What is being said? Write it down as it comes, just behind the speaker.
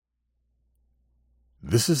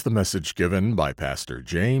This is the message given by Pastor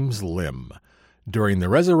James Lim during the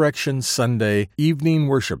Resurrection Sunday evening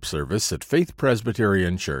worship service at Faith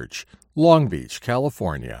Presbyterian Church, Long Beach,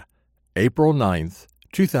 California, April 9th,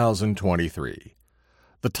 2023.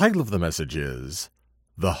 The title of the message is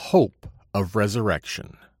The Hope of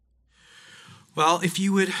Resurrection. Well, if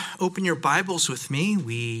you would open your Bibles with me,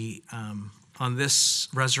 we on this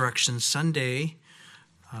Resurrection Sunday,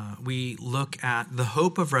 we look at the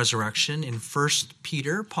hope of resurrection in 1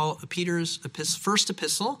 Peter, Peter's first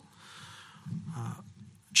epistle,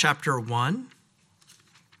 chapter 1,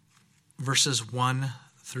 verses 1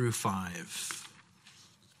 through 5.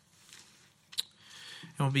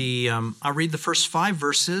 I'll read the first 5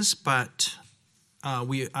 verses, but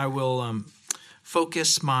I will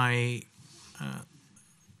focus my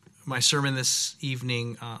sermon this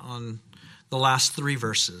evening on the last 3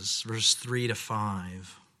 verses, verse 3 to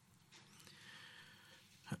 5.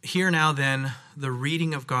 Hear now then the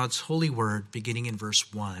reading of God's holy word, beginning in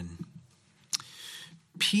verse 1.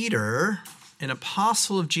 Peter, an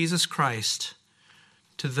apostle of Jesus Christ,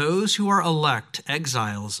 to those who are elect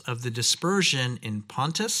exiles of the dispersion in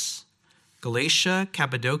Pontus, Galatia,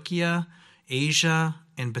 Cappadocia, Asia,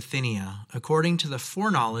 and Bithynia, according to the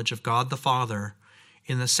foreknowledge of God the Father,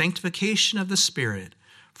 in the sanctification of the Spirit,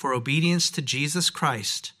 for obedience to Jesus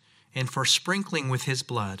Christ, and for sprinkling with his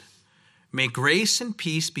blood. May grace and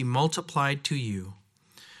peace be multiplied to you.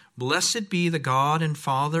 Blessed be the God and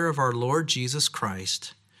Father of our Lord Jesus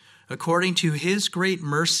Christ. According to his great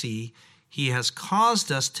mercy, he has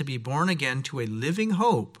caused us to be born again to a living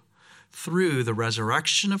hope through the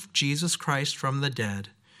resurrection of Jesus Christ from the dead,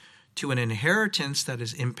 to an inheritance that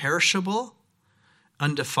is imperishable,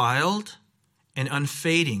 undefiled, and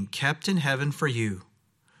unfading, kept in heaven for you,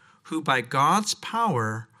 who by God's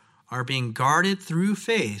power are being guarded through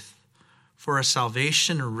faith for a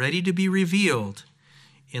salvation ready to be revealed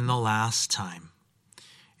in the last time.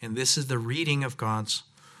 And this is the reading of God's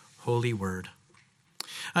holy word.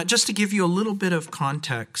 Just to give you a little bit of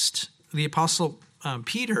context, the Apostle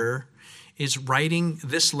Peter is writing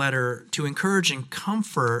this letter to encourage and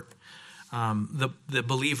comfort the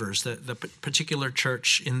believers, the particular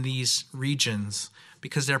church in these regions,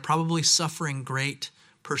 because they're probably suffering great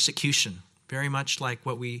persecution, very much like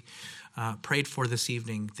what we prayed for this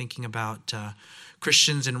evening, thinking about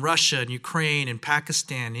Christians in Russia and Ukraine and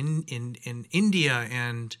Pakistan, in India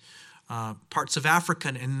and parts of Africa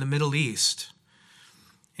and in the Middle East.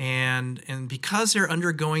 And because they're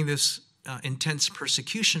undergoing this intense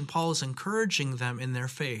persecution, Paul is encouraging them in their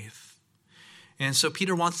faith. And so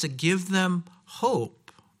Peter wants to give them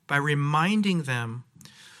hope by reminding them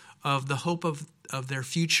of the hope of their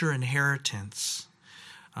future inheritance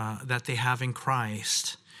that they have in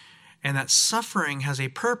Christ. And that suffering has a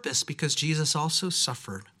purpose because Jesus also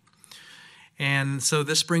suffered. And so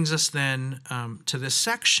this brings us then to this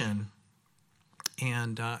section.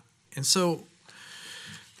 And so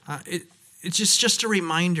it's just a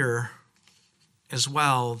reminder as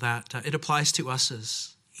well that it applies to us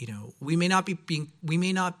as, we may not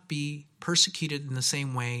be persecuted in the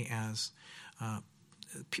same way as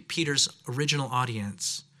Peter's original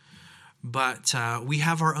audience, but we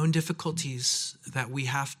have our own difficulties that we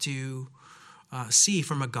have to see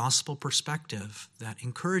from a gospel perspective that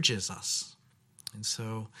encourages us. And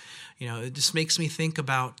so, it just makes me think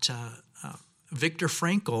about Viktor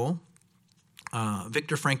Frankl.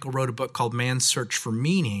 Viktor Frankl wrote a book called Man's Search for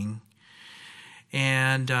Meaning.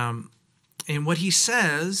 And what he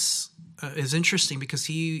says is interesting because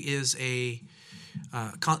he is a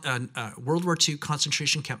World War II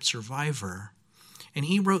concentration camp survivor. And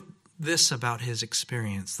he wrote this about his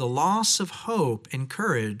experience: the loss of hope and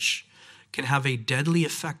courage can have a deadly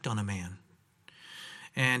effect on a man.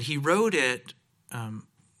 And he wrote it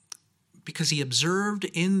because he observed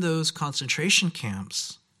in those concentration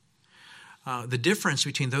camps the difference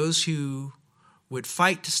between those who would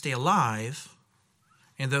fight to stay alive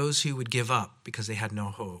and those who would give up because they had no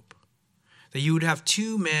hope. That you would have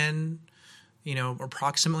 2 men,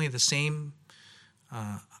 approximately the same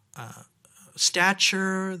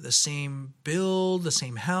stature, the same build, the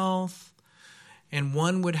same health, and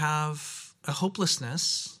one would have a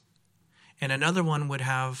hopelessness, and another one would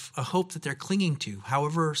have a hope that they're clinging to,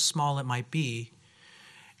 however small it might be,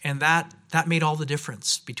 and that made all the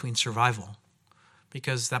difference between survival,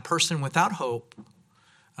 because that person without hope,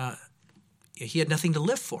 he had nothing to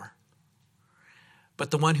live for.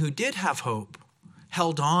 But the one who did have hope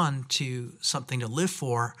held on to something to live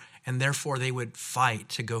for, and therefore they would fight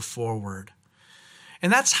to go forward.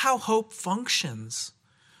 And that's how hope functions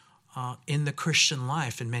in the Christian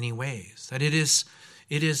life in many ways. That it is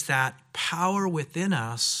that power within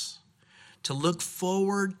us to look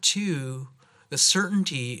forward to the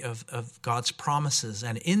certainty of God's promises.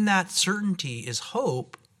 And in that certainty is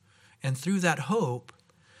hope, and through that hope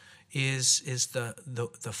is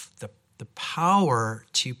the power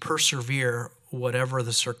to persevere whatever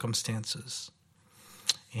the circumstances.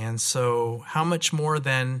 And so how much more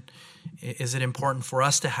then is it important for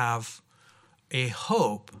us to have a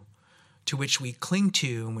hope to which we cling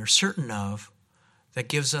to and we're certain of, that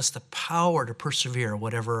gives us the power to persevere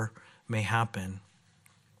whatever may happen.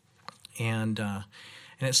 And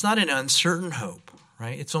it's not an uncertain hope,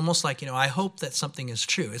 right? It's almost like, I hope that something is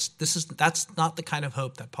true. That's not the kind of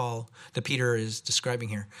hope that Peter is describing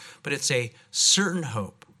here, but it's a certain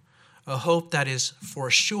hope, a hope that is for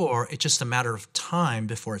sure. It's just a matter of time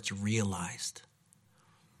before it's realized.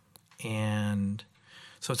 And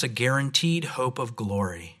so it's a guaranteed hope of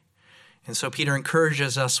glory. And so Peter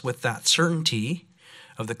encourages us with that certainty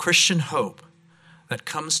of the Christian hope that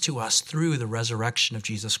comes to us through the resurrection of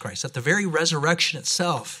Jesus Christ. That the very resurrection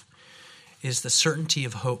itself is the certainty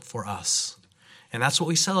of hope for us. And that's what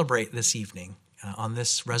we celebrate this evening on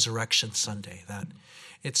this Resurrection Sunday. That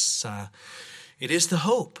it is the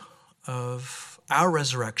hope of our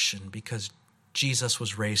resurrection because Jesus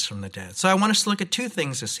was raised from the dead. So I want us to look at two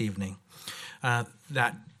things this evening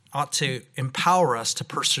that ought to empower us to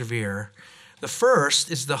persevere. The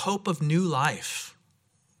first is the hope of new life.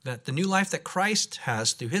 That the new life that Christ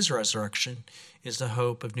has through his resurrection is the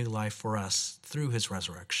hope of new life for us through his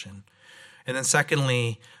resurrection. And then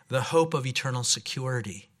secondly, the hope of eternal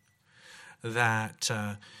security. That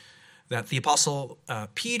the Apostle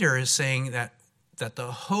Peter is saying that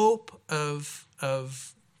the hope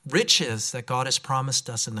of riches that God has promised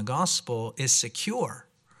us in the gospel is secure.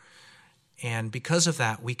 And because of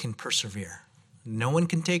that, we can persevere. No one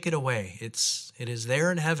can take it away. It is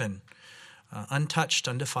there in heaven, untouched,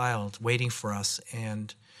 undefiled, waiting for us.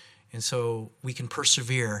 And so we can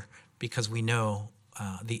persevere because we know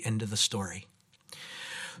the end of the story.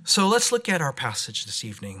 So let's look at our passage this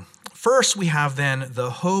evening. First, we have then the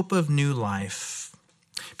hope of new life.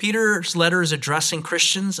 Peter's letter is addressing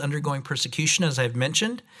Christians undergoing persecution, as I've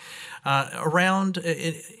mentioned, around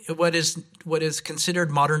what is considered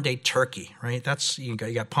modern-day Turkey, right? That's you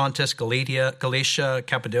got Pontus, Galatia,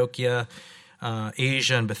 Cappadocia,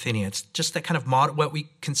 Asia, and Bithynia. It's just that kind of what we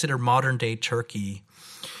consider modern-day Turkey.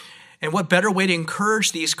 And what better way to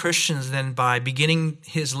encourage these Christians than by beginning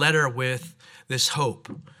his letter with this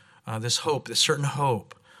hope, this certain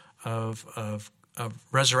hope of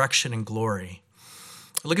resurrection and glory.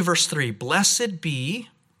 Look at verse 3. Blessed be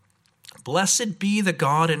the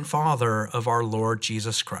God and Father of our Lord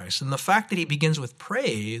Jesus Christ. And the fact that he begins with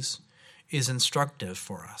praise is instructive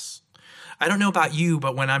for us. I don't know about you,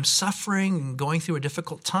 but when I'm suffering and going through a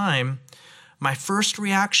difficult time, my first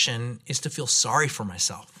reaction is to feel sorry for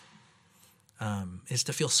myself.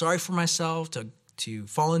 To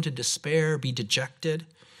fall into despair, be dejected.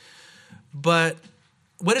 But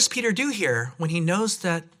what does Peter do here when he knows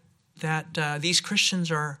that these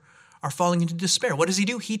Christians are falling into despair? What does he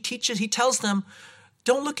do? He tells them,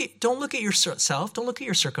 don't look at yourself, don't look at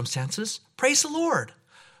your circumstances. Praise the Lord.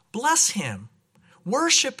 Bless him.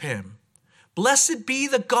 Worship him. Blessed be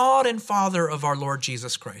the God and Father of our Lord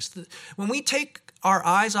Jesus Christ. When we take our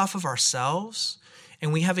eyes off of ourselves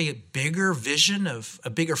and we have a bigger vision of a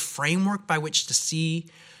bigger framework by which to see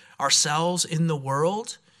ourselves in the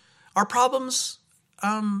world, our problems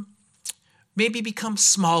maybe become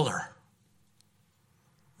smaller,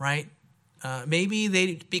 right? Maybe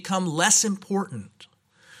they become less important.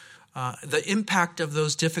 The impact of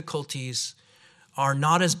those difficulties are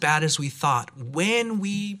not as bad as we thought when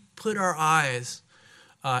we put our eyes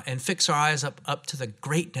and fix our eyes up to the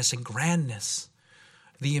greatness and grandness,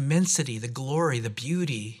 the immensity, the glory, the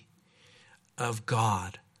beauty of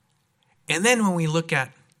God. And then when we look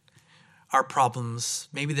at our problems,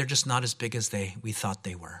 maybe they're just not as big as we thought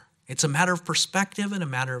they were. It's a matter of perspective and a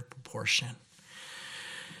matter of proportion.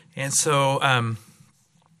 And so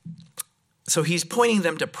he's pointing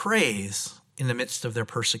them to praise in the midst of their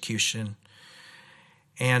persecution.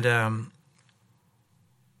 And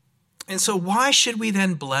so why should we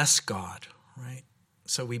then bless God, right?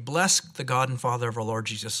 So we bless the God and Father of our Lord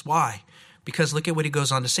Jesus. Why? Because look at what he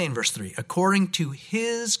goes on to say in verse 3. According to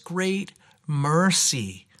his great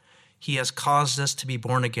mercy, he has caused us to be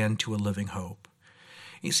born again to a living hope.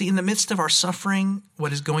 You see, in the midst of our suffering,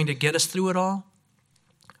 what is going to get us through it all,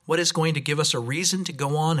 what is going to give us a reason to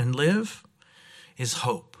go on and live is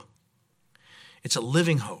hope. It's a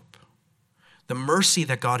living hope. The mercy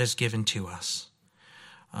that God has given to us.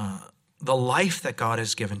 The life that God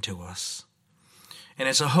has given to us. And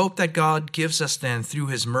it's a hope that God gives us then through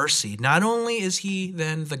his mercy. Not only is he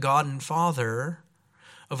then the God and Father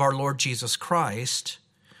of our Lord Jesus Christ,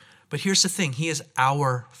 but here's the thing, he is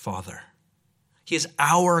our Father. He is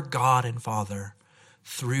our God and Father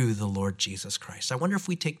through the Lord Jesus Christ. I wonder if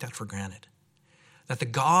we take that for granted, that the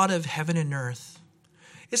God of heaven and earth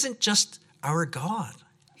isn't just our God.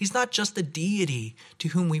 He's not just the deity to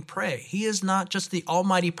whom we pray. He is not just the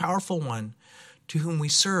almighty powerful one to whom we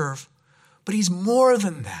serve, but he's more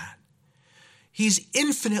than that. He's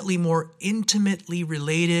infinitely more intimately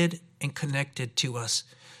related and connected to us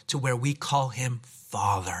to where we call him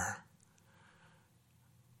Father.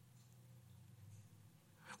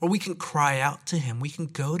 Where we can cry out to him, we can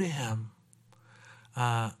go to him.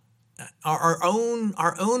 Our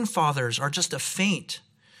own fathers are just a faint,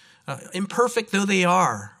 imperfect though they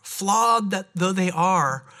are, flawed though they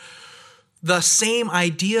are. The same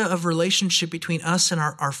idea of relationship between us and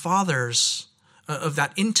our fathers, of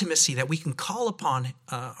that intimacy that we can call upon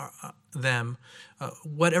them,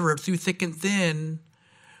 whatever, through thick and thin,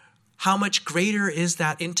 how much greater is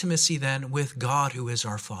that intimacy then with God who is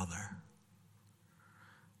our Father?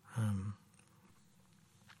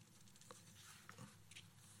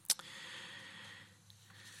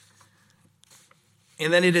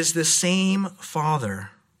 And then it is the same Father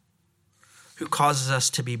who causes us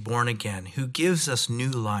to be born again, who gives us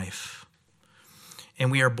new life.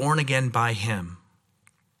 And we are born again by him.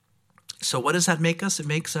 So what does that make us? It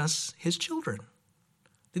makes us his children.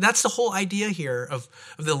 That's the whole idea here of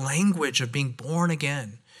the language of being born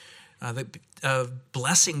again, of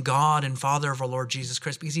blessing God and Father of our Lord Jesus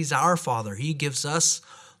Christ, because he's our Father. He gives us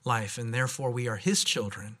life, and therefore we are his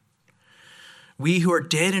children. We who are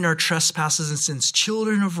dead in our trespasses and sins,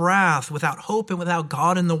 children of wrath, without hope and without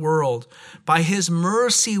God in the world, by his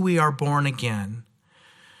mercy we are born again.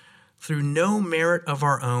 Through no merit of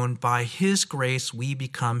our own, by his grace we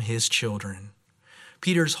become his children.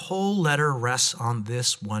 Peter's whole letter rests on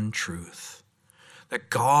this one truth, that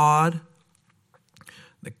God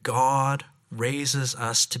raises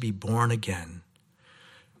us to be born again,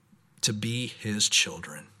 to be his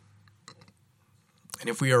children. And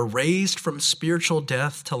if we are raised from spiritual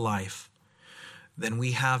death to life, then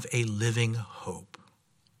we have a living hope.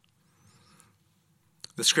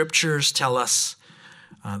 The scriptures tell us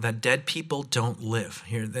that dead people don't live.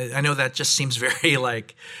 Here, I know that just seems very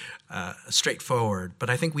straightforward, but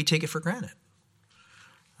I think we take it for granted.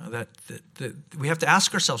 That we have to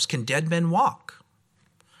ask ourselves, can dead men walk?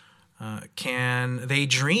 Can they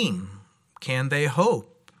dream? Can they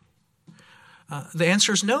hope? The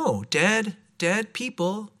answer is no. Dead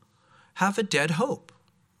people have a dead hope.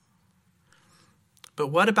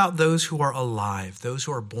 But what about those who are alive, those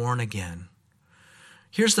who are born again?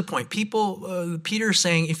 Here's the point. Peter is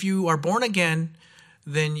saying, if you are born again,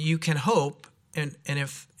 then you can hope, and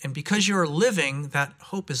because you're living, that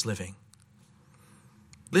hope is living.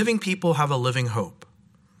 Living people have a living hope.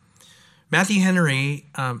 Matthew Henry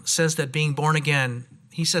says that being born again,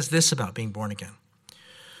 he says this about being born again,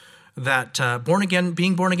 that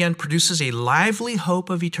being born again produces a lively hope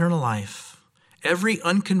of eternal life. Every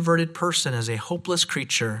unconverted person is a hopeless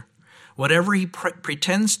creature. Whatever he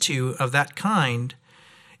pretends to of that kind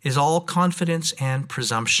is all confidence and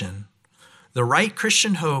presumption. The right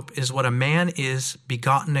Christian hope is what a man is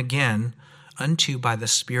begotten again unto by the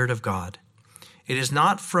Spirit of God. It is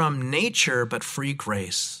not from nature, but free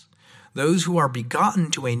grace. Those who are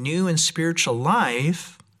begotten to a new and spiritual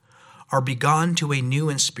life are begotten to a new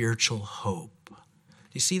and spiritual hope.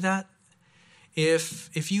 Do you see that?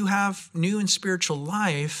 If you have new and spiritual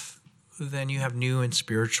life, then you have new and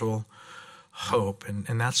spiritual hope.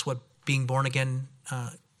 And that's what being born again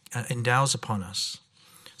endows upon us.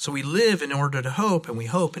 So we live in order to hope, and we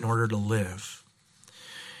hope in order to live.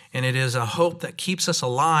 And it is a hope that keeps us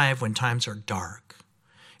alive when times are dark.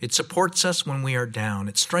 It supports us when we are down.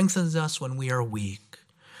 It strengthens us when we are weak.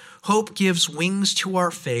 Hope gives wings to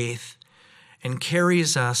our faith and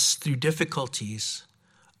carries us through difficulties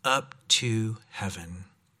up to heaven.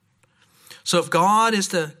 So if God is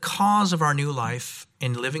the cause of our new life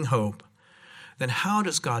and living hope, then how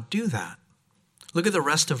does God do that? Look at the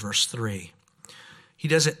rest of verse 3. He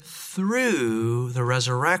does it through the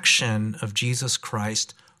resurrection of Jesus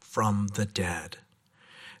Christ from the dead.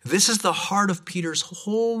 This is the heart of Peter's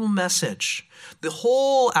whole message. The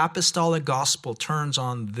whole apostolic gospel turns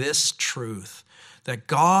on this truth, that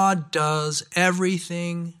God does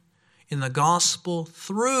everything in the gospel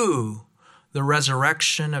through the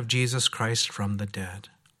resurrection of Jesus Christ from the dead.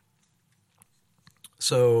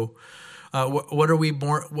 So, what are we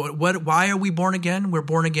born? Why are we born again? We're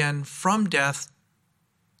born again from death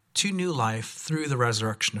to new life through the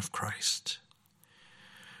resurrection of Christ.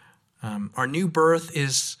 Our new birth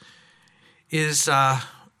is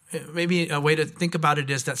maybe a way to think about it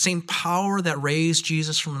is that same power that raised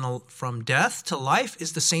Jesus from death to life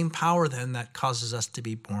is the same power then that causes us to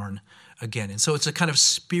be born again. And so it's a kind of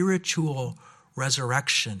spiritual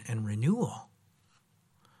resurrection and renewal.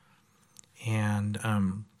 And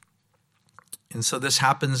so this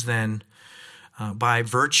happens then by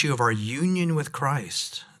virtue of our union with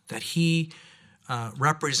Christ, that he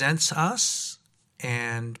represents us,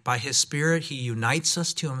 and by his Spirit he unites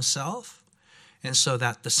us to himself. And so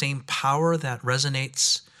that the same power that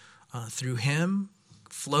resonates through him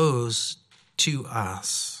flows to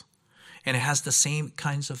us. And it has the same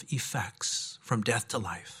kinds of effects from death to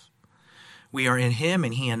life. We are in him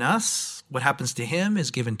and he in us. What happens to him is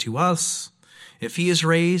given to us. If he is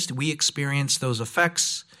raised, we experience those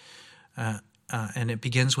effects, and it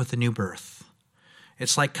begins with the new birth.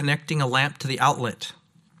 It's like connecting a lamp to the outlet.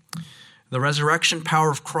 The resurrection power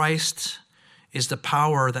of Christ is the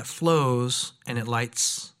power that flows, and it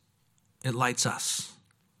lights us,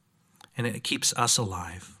 and it keeps us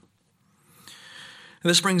alive.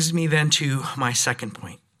 This brings me then to my second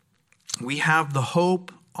point. We have the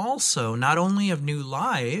hope also not only of new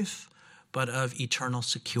life, but of eternal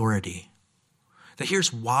security. That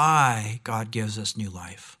here's why God gives us new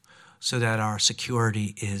life, so that our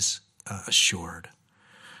security is assured,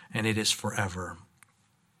 and it is forever.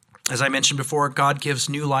 As I mentioned before, God gives us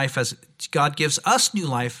new life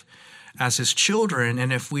as his children,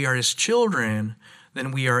 and if we are his children,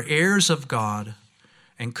 then we are heirs of God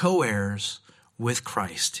and co-heirs with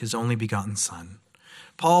Christ, his only begotten Son.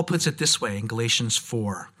 Paul puts it this way in Galatians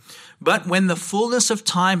 4. But when the fullness of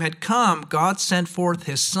time had come, God sent forth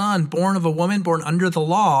his Son, born of a woman, born under the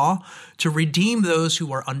law, to redeem those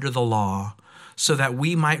who are under the law, so that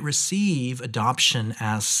we might receive adoption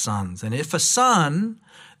as sons. And if a son,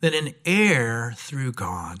 then an heir through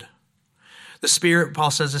God. The Spirit, Paul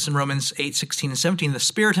says this in Romans 8:16 and 17, the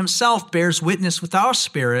Spirit himself bears witness with our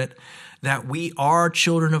spirit that we are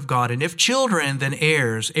children of God. And if children, then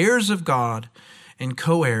heirs, heirs of God and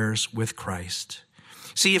co-heirs with Christ.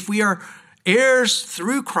 See, if we are heirs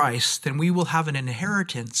through Christ, then we will have an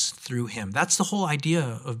inheritance through him. That's the whole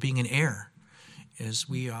idea of being an heir, is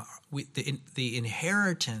the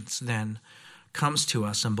inheritance then comes to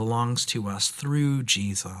us and belongs to us through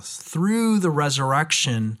Jesus, through the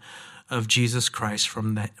resurrection of Jesus Christ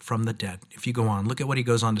from the dead. If you go on, look at what he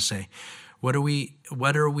goes on to say. What are we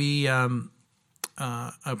born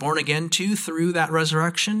again to through that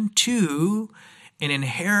resurrection? To an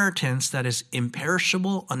inheritance that is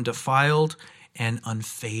imperishable, undefiled, and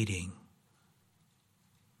unfading.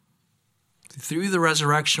 Through the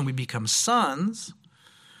resurrection, we become sons.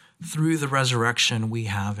 Through the resurrection, we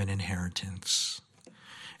have an inheritance.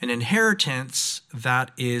 An inheritance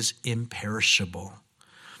that is imperishable.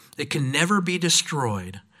 It can never be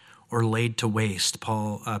destroyed or laid to waste,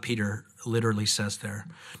 Peter literally says there.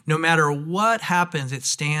 No matter what happens, it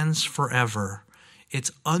stands forever.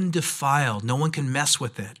 It's undefiled. No one can mess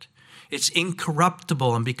with it. It's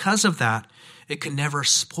incorruptible, and because of that, it can never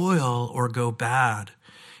spoil or go bad.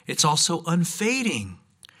 It's also unfading.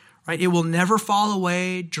 Right? It will never fall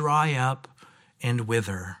away, dry up, and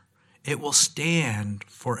wither. It will stand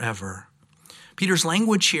forever. Peter's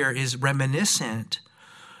language here is reminiscent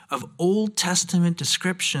of Old Testament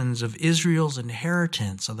descriptions of Israel's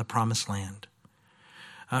inheritance of the Promised Land.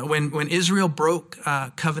 When Israel broke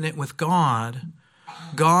covenant with God,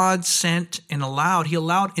 God sent and he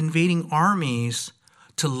allowed invading armies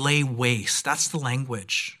to lay waste. That's the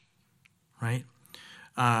language, right?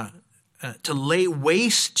 To lay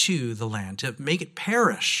waste to the land, to make it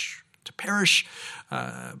perish,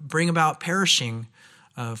 bring about perishing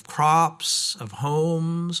of crops, of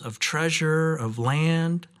homes, of treasure, of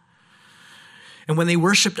land. And when they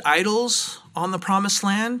worshiped idols on the Promised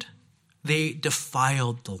Land, they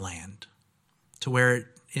defiled the land to where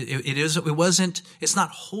it's not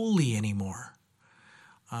holy anymore.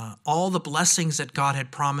 All the blessings that God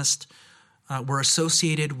had promised were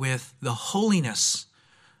associated with the holiness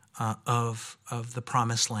of the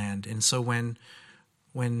Promised Land. And so when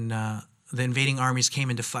the invading armies came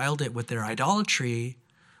and defiled it with their idolatry,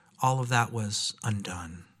 all of that was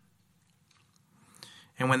undone.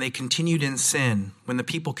 And when they continued in sin, when the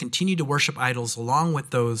people continued to worship idols along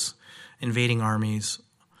with those invading armies,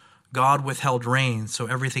 God withheld rain, so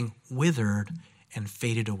everything withered and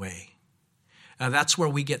faded away. That's where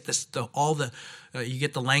we get this. You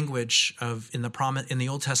get the language of in the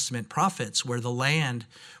Old Testament prophets, where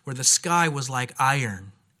the sky was like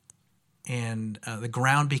iron, and the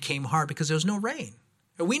ground became hard because there was no rain.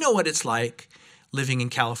 And we know what it's like living in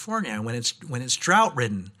California when it's drought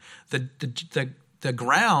ridden. The the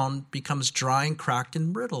ground becomes dry and cracked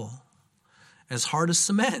and brittle, as hard as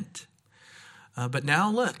cement. But now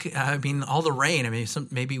look, all the rain,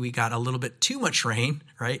 maybe we got a little bit too much rain,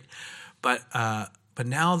 right? But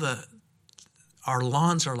now our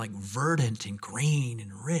lawns are like verdant and green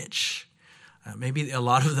and rich. Maybe some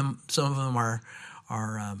of them are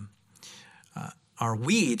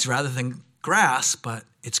weeds rather than grass, but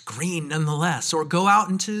it's green nonetheless. Or go out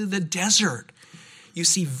into the desert. You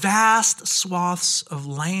see vast swaths of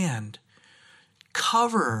land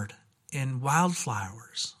covered in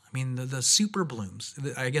wildflowers. The super blooms.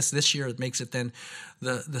 I guess this year it makes it then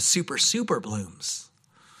the super blooms.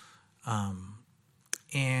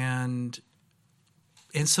 And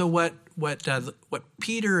so what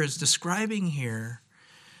Peter is describing here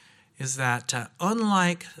is that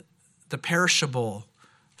unlike the perishable,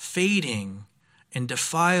 fading, and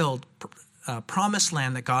defiled promised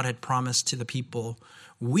land that God had promised to the people,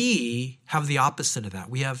 we have the opposite of that.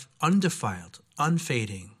 We have undefiled,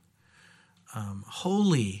 unfading,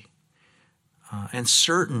 holy, and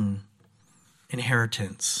certain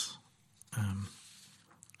inheritance.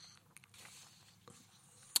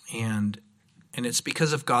 And it's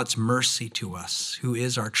because of God's mercy to us, who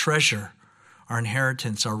is our treasure, our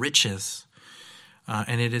inheritance, our riches.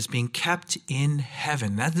 And it is being kept in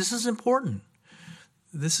heaven. This is important.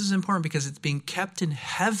 This is important because it's being kept in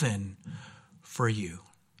heaven for you.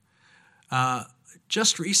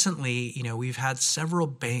 Just recently, we've had several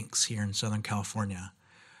banks here in Southern California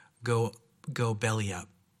go belly up.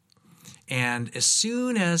 And as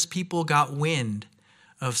soon as people got wind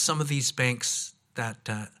of some of these banks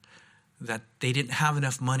that they didn't have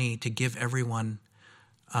enough money to give everyone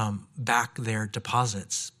back their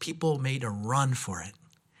deposits, people made a run for it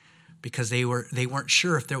because they weren't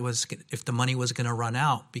sure if the money was going to run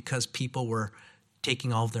out because people were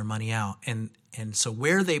taking all of their money out. And so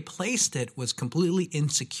where they placed it was completely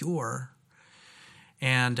insecure.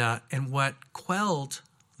 And what quelled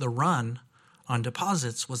the run on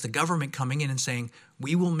deposits was the government coming in and saying,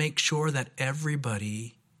 we will make sure that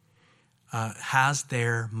everybody has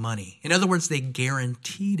their money. In other words, they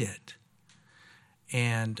guaranteed it.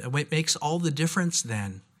 And it makes all the difference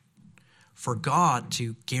then for God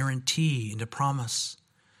to guarantee and to promise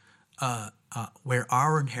where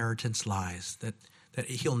our inheritance lies, that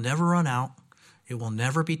he'll never run out, it will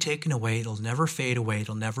never be taken away, it'll never fade away,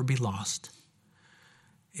 it'll never be lost,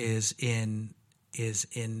 is in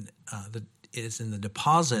the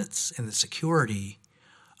deposits and the security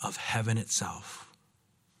of heaven itself.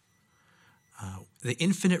 The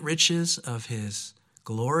infinite riches of his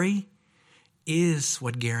glory is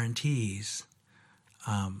what guarantees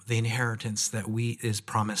the inheritance that is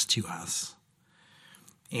promised to us,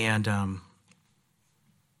 and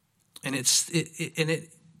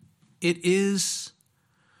it is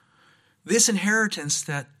this inheritance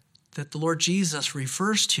that the Lord Jesus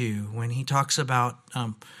refers to when he talks about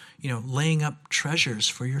laying up treasures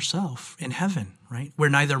for yourself in heaven, right?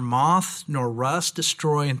 Where neither moth nor rust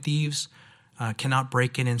destroy and thieves cannot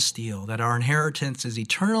break in and steal. That our inheritance is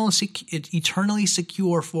eternally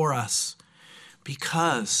secure for us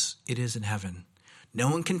because it is in heaven. No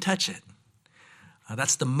one can touch it.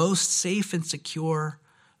 That's the most safe and secure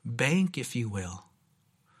bank, if you will,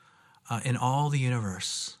 in all the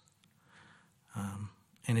universe.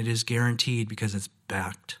 And it is guaranteed because it's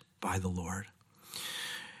backed by the Lord.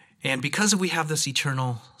 And because we have this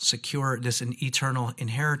eternal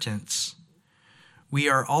inheritance, we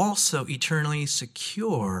are also eternally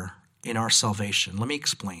secure in our salvation. Let me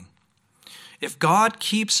explain. If God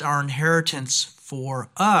keeps our inheritance for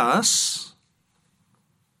us,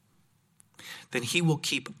 then he will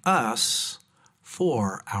keep us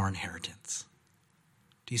for our inheritance.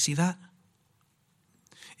 Do you see that?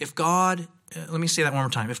 If God, let me say that one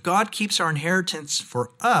more time. If God keeps our inheritance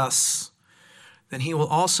for us, then he will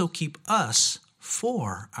also keep us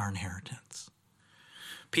for our inheritance.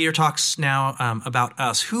 Peter talks now about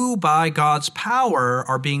us, who by God's power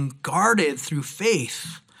are being guarded through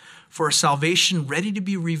faith for a salvation ready to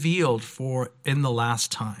be revealed in the last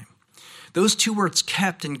time. Those two words,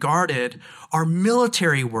 kept and guarded, are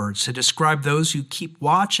military words to describe those who keep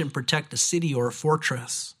watch and protect a city or a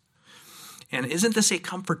fortress. And isn't this a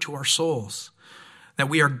comfort to our souls? That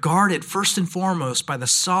we are guarded first and foremost by the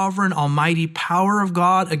sovereign, almighty power of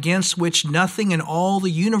God against which nothing in all the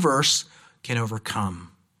universe can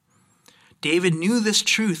overcome. David knew this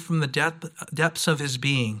truth from the depths of his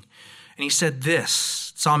being. And he said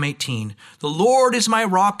this, Psalm 18, "The Lord is my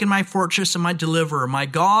rock and my fortress and my deliverer, my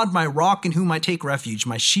God, my rock in whom I take refuge,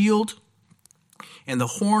 my shield and the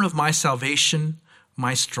horn of my salvation,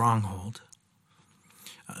 my stronghold."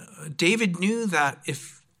 David knew that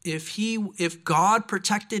if if God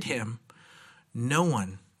protected him, no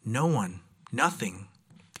one, nothing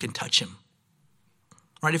can touch him.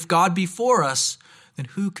 Right? If God be for us, then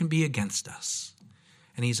who can be against us?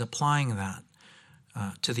 And he's applying that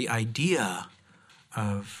to the idea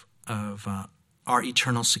of our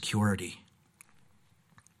eternal security.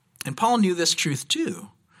 And Paul knew this truth too,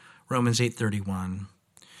 Romans 8:31.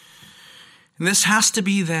 And this has to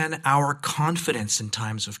be then our confidence in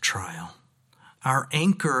times of trial, our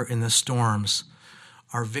anchor in the storms,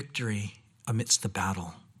 our victory amidst the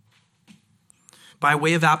battle. By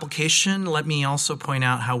way of application, let me also point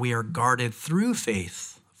out how we are guarded through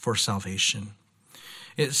faith for salvation.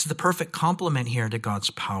 It's the perfect complement here to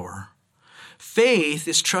God's power. Faith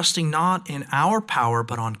is trusting not in our power,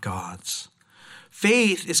 but on God's.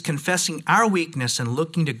 Faith is confessing our weakness and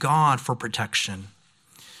looking to God for protection.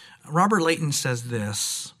 Robert Layton says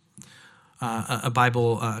this, a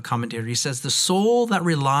Bible commentator. He says, the soul that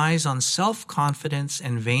relies on self-confidence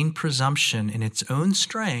and vain presumption in its own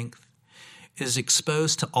strength is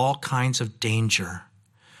exposed to all kinds of danger.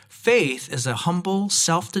 Faith is a humble,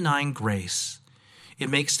 self-denying grace. It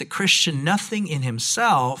makes the Christian nothing in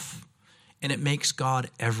himself, and it makes God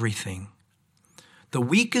everything. The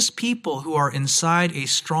weakest people who are inside a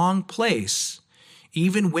strong place,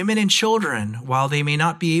 even women and children, while they may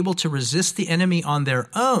not be able to resist the enemy on their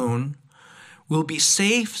own, will be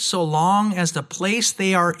safe so long as the place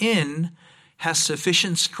they are in has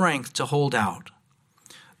sufficient strength to hold out.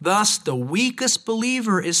 Thus, the weakest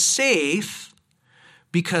believer is safe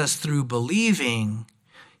because through believing,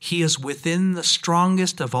 he is within the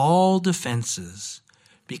strongest of all defenses,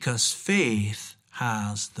 because faith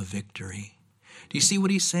has the victory. Do you see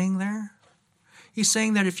what he's saying there? He's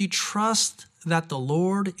saying that if you trust that the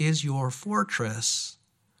Lord is your fortress,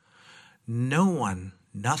 no one,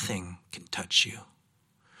 nothing can touch you.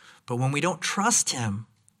 But when we don't trust him,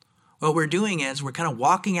 what we're doing is we're kind of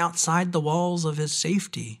walking outside the walls of his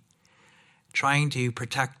safety, trying to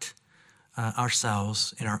protect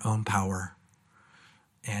ourselves in our own power.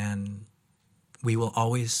 And we will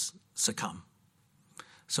always succumb.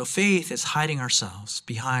 So faith is hiding ourselves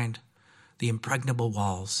behind the impregnable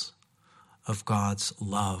walls of God's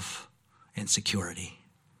love and security.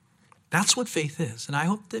 That's what faith is. And I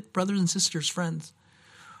hope that brothers and sisters, friends,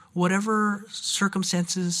 whatever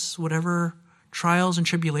circumstances, whatever trials and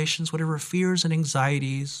tribulations, whatever fears and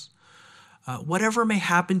anxieties, whatever may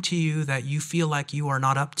happen to you that you feel like you are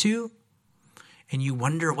not up to, and you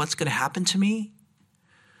wonder what's going to happen to me,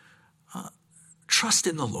 trust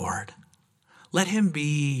in the Lord. Let him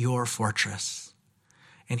be your fortress,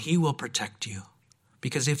 and he will protect you.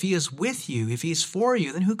 Because if he is with you, if he is for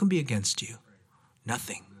you, then who can be against you?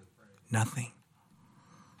 Nothing. Nothing.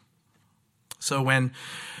 So when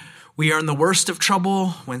we are in the worst of trouble,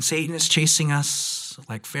 when Satan is chasing us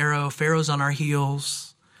like Pharaoh's on our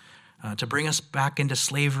heels, to bring us back into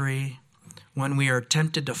slavery, when we are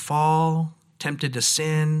tempted to fall, tempted to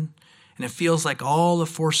sin, and it feels like all the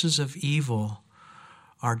forces of evil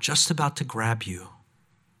are just about to grab you,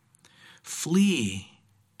 flee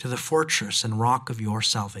to the fortress and rock of your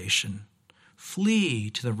salvation. Flee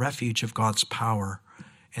to the refuge of God's power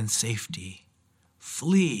and safety.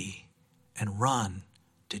 Flee and run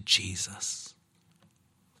to Jesus.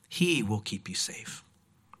 He will keep you safe.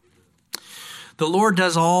 The Lord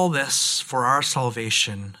does all this for our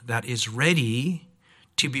salvation that is ready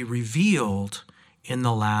to be revealed in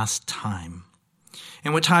the last time.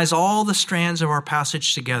 And what ties all the strands of our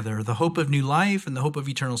passage together, the hope of new life and the hope of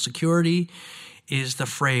eternal security, is this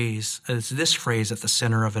phrase at the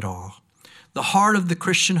center of it all. The heart of the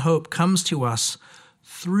Christian hope comes to us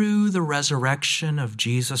through the resurrection of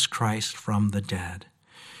Jesus Christ from the dead.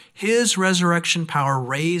 His resurrection power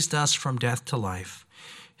raised us from death to life.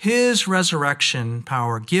 His resurrection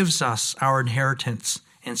power gives us our inheritance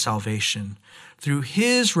and salvation. Through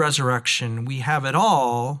his resurrection, we have it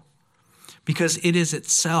all because it is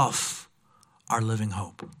itself our living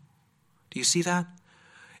hope. Do you see that?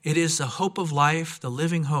 It is the hope of life, the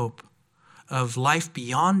living hope of life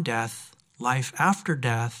beyond death, life after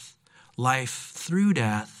death, life through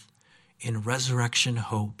death, in resurrection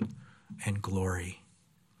hope and glory.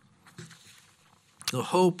 The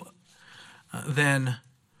hope, then,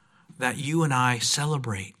 that you and I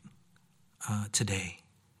celebrate today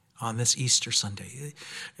on this Easter Sunday.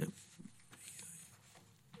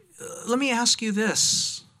 Let me ask you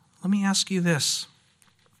this.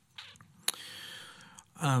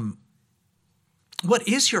 What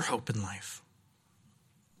is your hope in life?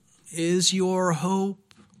 Is your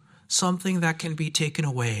hope something that can be taken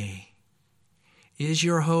away? Is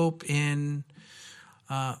your hope in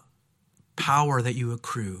power that you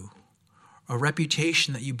accrue? a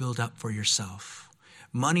reputation that you build up for yourself,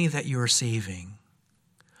 money that you are saving,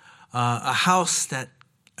 a house that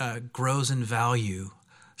grows in value,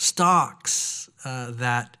 stocks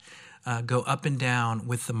that go up and down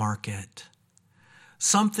with the market.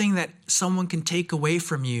 Something that someone can take away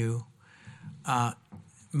from you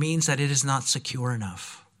means that it is not secure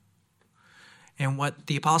enough. And what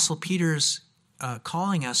the Apostle Peter's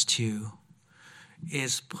calling us to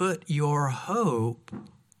is put your hope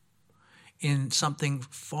in something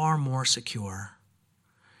far more secure.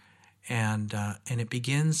 And it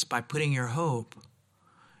begins by putting your hope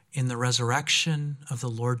in the resurrection of the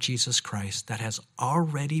Lord Jesus Christ that has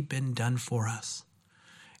already been done for us.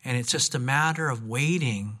 And it's just a matter of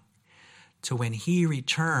waiting to when he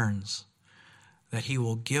returns that he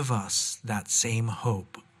will give us that same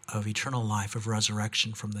hope of eternal life, of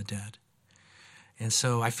resurrection from the dead. And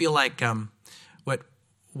so I feel like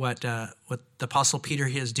what the Apostle Peter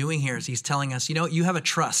is doing here is he's telling us, you have a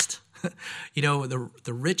trust. The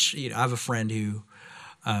rich. I have a friend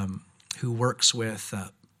who works with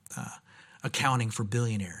accounting for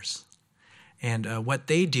billionaires, and what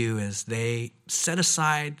they do is they set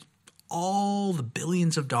aside all the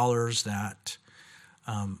billions of dollars that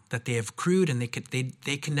they have accrued, and they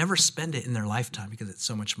can never spend it in their lifetime because it's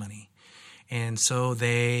so much money, and so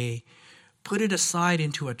they put it aside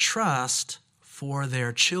into a trust for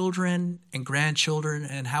their children and grandchildren,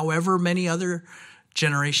 and however many other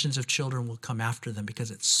generations of children will come after them because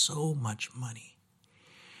it's so much money.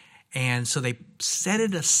 And so they set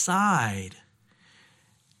it aside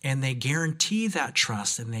and they guarantee that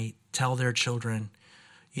trust, and they tell their children,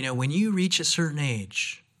 when you reach a certain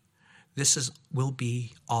age, will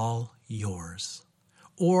be all yours.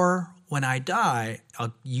 Or when I die,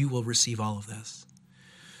 you will receive all of this.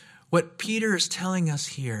 What Peter is telling us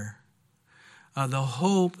here, the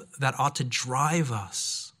hope that ought to drive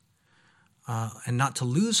us, and not to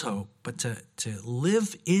lose hope, but to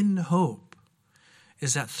live in hope,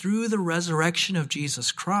 is that through the resurrection of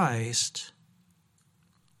Jesus Christ,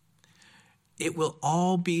 it will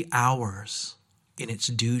all be ours in its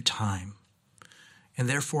due time. And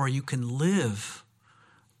therefore, you can live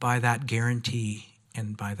by that guarantee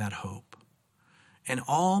and by that hope. And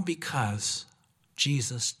all because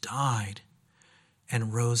Jesus died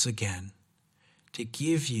and rose again to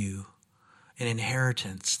give you an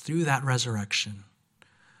inheritance through that resurrection,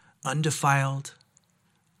 undefiled,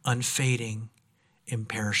 unfading,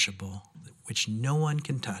 imperishable, which no one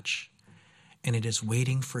can touch, and it is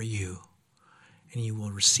waiting for you, and you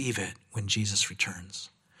will receive it when Jesus returns.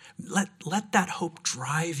 Let that hope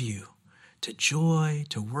drive you to joy,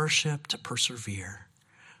 to worship, to persevere,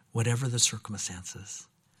 whatever the circumstances.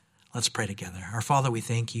 Let's pray together. Our Father, we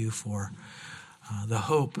thank you for the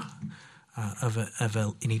hope of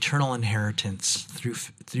an eternal inheritance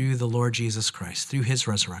through the Lord Jesus Christ, through his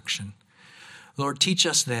resurrection. Lord, teach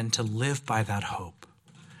us then to live by that hope,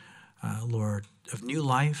 Lord, of new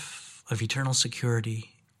life, of eternal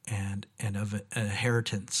security, and of an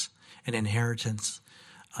inheritance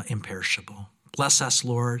imperishable. Bless us,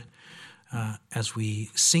 Lord, as we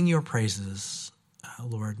sing your praises.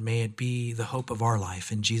 Lord, may it be the hope of our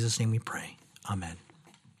life. In Jesus' name we pray. Amen.